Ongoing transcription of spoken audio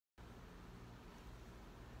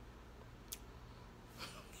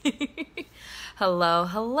Hello,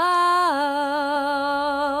 hello.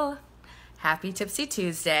 Happy Tipsy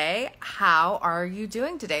Tuesday. How are you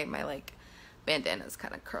doing today? My bandana is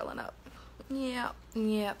kind of curling up. Yep.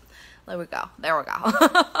 There we go.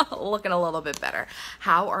 Looking a little bit better.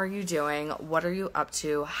 How are you doing? What are you up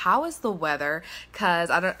to? How is the weather? Cause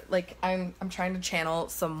I'm trying to channel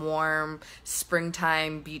some warm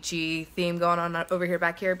springtime beachy theme going on over here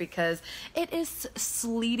back here because it is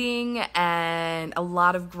sleeting and a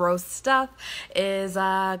lot of gross stuff is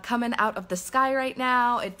coming out of the sky right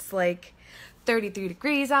now. It's like 33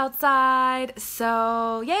 degrees outside.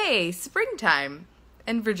 So yay, springtime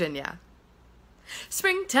in Virginia.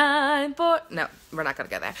 Springtime for... No, we're not going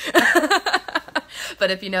to go there.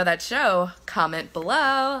 But if you know that show, comment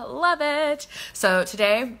below. Love it. So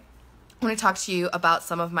today, I'm going to talk to you about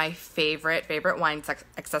some of my favorite wine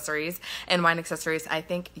accessories and wine accessories I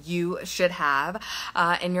think you should have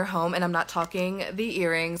in your home. And I'm not talking the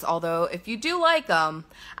earrings, although if you do like them,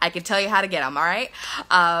 I can tell you how to get them, all right?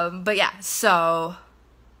 But yeah, so...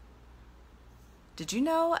 Did you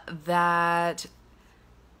know that,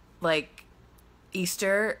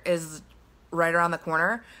 Easter is right around the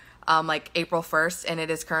corner, April 1st, and it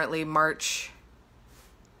is currently March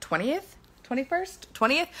 20th? 21st?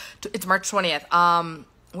 20th? It's March 20th.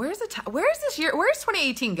 Where is this year? Where is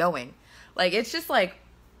 2018 going? It's just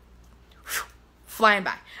flying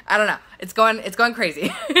by. I don't know. It's going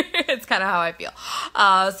crazy. It's kind of how I feel.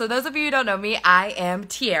 So those of you who don't know me, I am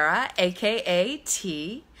Tiara, aka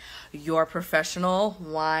T, your professional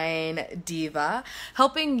wine diva,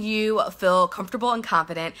 helping you feel comfortable and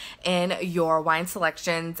confident in your wine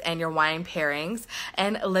selections and your wine pairings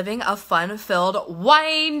and living a fun-filled,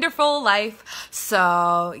 wonderful life.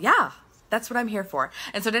 So yeah, that's what I'm here for.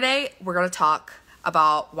 And so today we're going to talk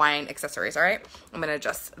about wine accessories, all right? I'm going to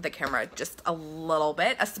adjust the camera just a little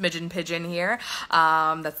bit, a smidgen pigeon here.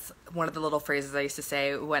 That's one of the little phrases I used to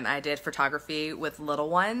say when I did photography with little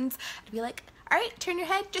ones. I'd be like, all right, turn your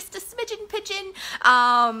head just a smidgen pigeon.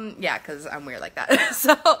 Yeah, because I'm weird like that.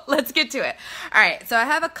 So let's get to it. All right, so I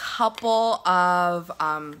have a couple of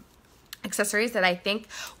accessories that I think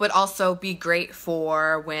would also be great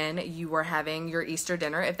for when you are having your Easter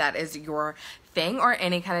dinner, if that is your thing, or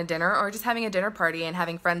any kind of dinner, or just having a dinner party and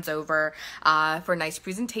having friends over for a nice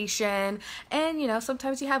presentation. And,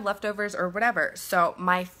 sometimes you have leftovers or whatever. So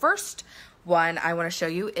my first one I want to show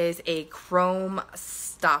you is a chrome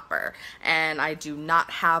stopper, and I do not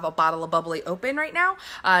have a bottle of bubbly open right now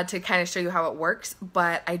to kind of show you how it works,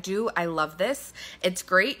 but I love this. It's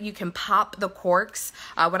great. You can pop the corks.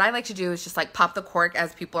 What I like to do is just pop the cork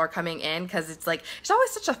as people are coming in, because it's always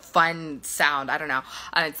such a fun sound. I don't know.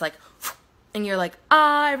 It's and you're like,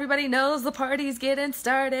 everybody knows the party's getting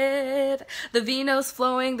started. The vino's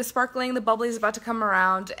flowing, the sparkling, the bubbly's about to come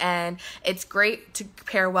around, and it's great to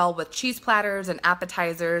pair well with cheese platters and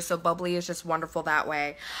appetizers, so bubbly is just wonderful that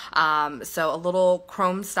way. So a little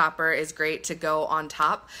chrome stopper is great to go on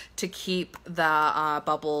top to keep the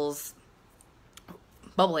bubbles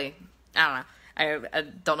bubbly. I don't know. I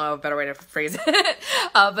don't know a better way to phrase it.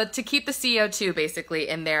 But to keep the CO2 basically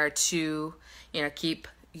in there to, keep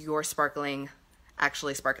your sparkling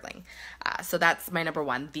actually sparkling. So that's my number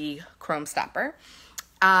one, the chrome stopper.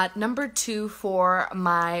 Number two, for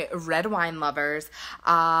my red wine lovers,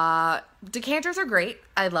 decanters are great.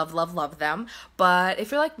 I love them. But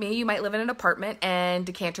if you're like me, you might live in an apartment and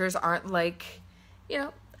decanters aren't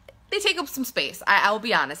they take up some space. I'll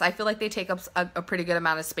be honest. I feel like they take up a pretty good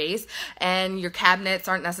amount of space, and your cabinets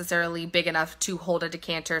aren't necessarily big enough to hold a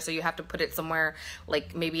decanter, so you have to put it somewhere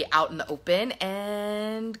maybe out in the open,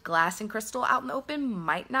 and glass and crystal out in the open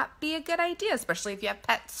might not be a good idea, especially if you have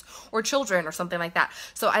pets or children or something like that.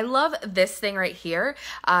 So I love this thing right here.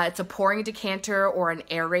 It's a pouring decanter or an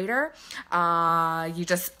aerator. You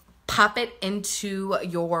just pop it into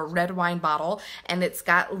your red wine bottle, and it's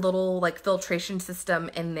got little filtration system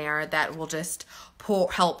in there that will just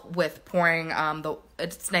help with pouring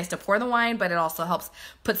it's nice to pour the wine, but it also helps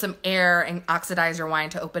put some air and oxidize your wine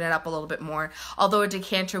to open it up a little bit more. Although a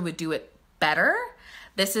decanter would do it better,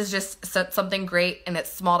 this is just something great, and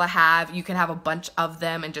it's small to have. You can have a bunch of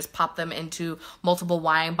them and just pop them into multiple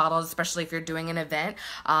wine bottles, especially if you're doing an event.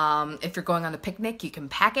 If you're going on a picnic, you can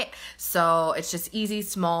pack it. So it's just easy,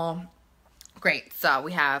 small, great. So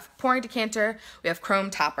we have pouring decanter, we have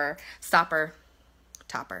chrome stopper.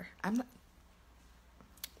 I'm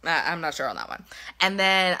not sure on that one. And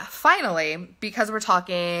then finally, because we're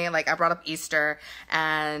talking, I brought up Easter,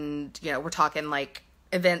 and we're talking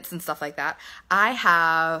events and stuff like that, I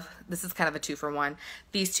have, this is kind of a 2-for-1,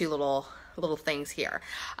 these two little little things here.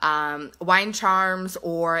 Wine charms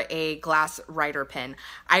or a glass writer pin.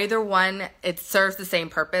 Either one, it serves the same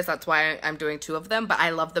purpose. That's why I'm doing two of them, but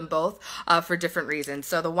I love them both for different reasons.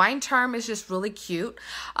 So the wine charm is just really cute.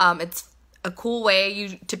 It's a cool way.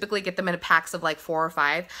 You typically get them in packs of like 4 or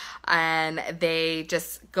 5, and they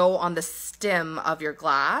just go on the stem of your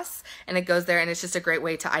glass, and it goes there, and it's just a great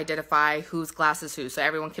way to identify whose glass is whose, so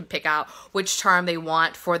everyone can pick out which charm they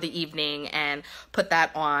want for the evening and put that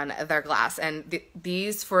on their glass. And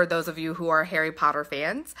these, for those of you who are Harry Potter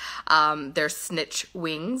fans, they're snitch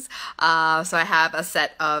wings. So I have a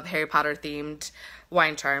set of Harry Potter themed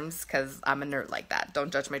wine charms because I'm a nerd like that.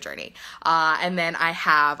 Don't judge my journey. And then I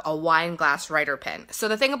have a wine glass writer pen. So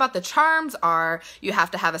the thing about the charms are you have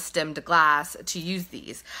to have a stemmed glass to use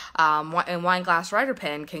these. And wine glass writer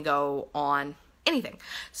pen can go on anything.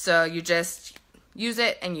 So you just use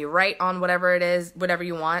it and you write on whatever it is, whatever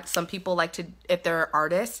you want. Some people like to, if they're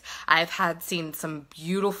artists, I've seen some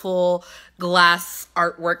beautiful glass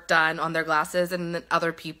artwork done on their glasses, and then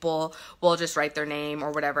other people will just write their name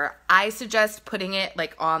or whatever. I suggest putting it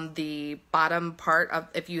like on the bottom part of,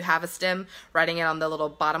 if you have a stem, writing it on the little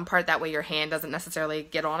bottom part. That way your hand doesn't necessarily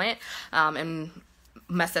get on it and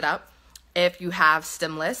mess it up. If you have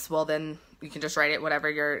stemless, well then you can just write it whatever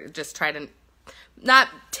you're, just try to not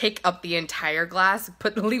take up the entire glass,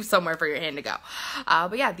 leave somewhere for your hand to go.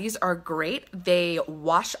 But yeah, these are great. They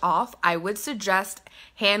wash off. I would suggest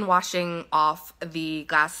hand washing off the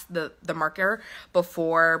glass, the marker,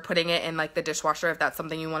 before putting it in like the dishwasher if that's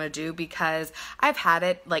something you want to do, because I've had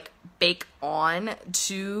it like bake on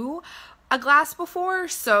to a glass before.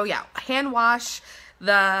 So yeah, hand wash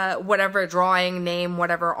the whatever drawing, name,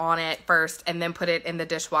 whatever on it first, and then put it in the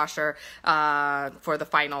dishwasher for the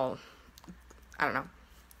final, I don't know,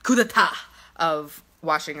 coup d'etat of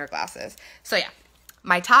washing your glasses. So yeah,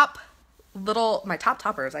 my top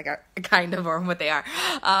toppers, I got kind of, or what they are,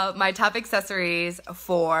 my top accessories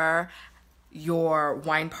for your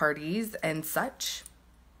wine parties and such: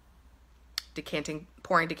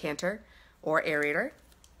 pouring decanter or aerator,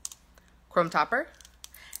 chrome topper,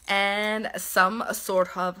 and some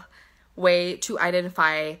sort of way to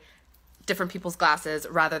identify different people's glasses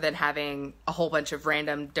rather than having a whole bunch of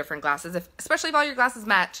random different glasses. Especially if all your glasses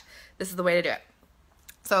match, this is the way to do it.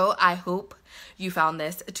 So I hope you found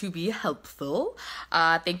this to be helpful.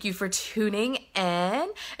 Thank you for tuning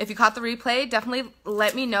in. If you caught the replay, definitely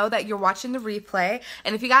let me know that you're watching the replay.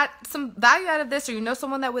 And if you got some value out of this, or you know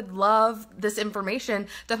someone that would love this information,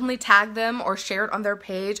 definitely tag them or share it on their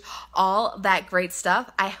page. All that great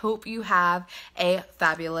stuff. I hope you have a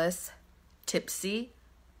fabulous Tipsy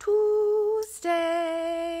Tuesday.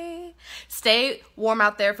 Stay warm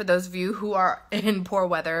out there for those of you who are in poor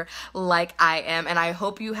weather like I am, and I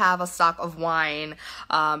hope you have a stock of wine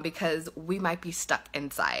because we might be stuck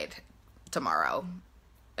inside tomorrow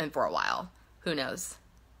and for a while. Who knows?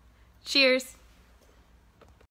 Cheers.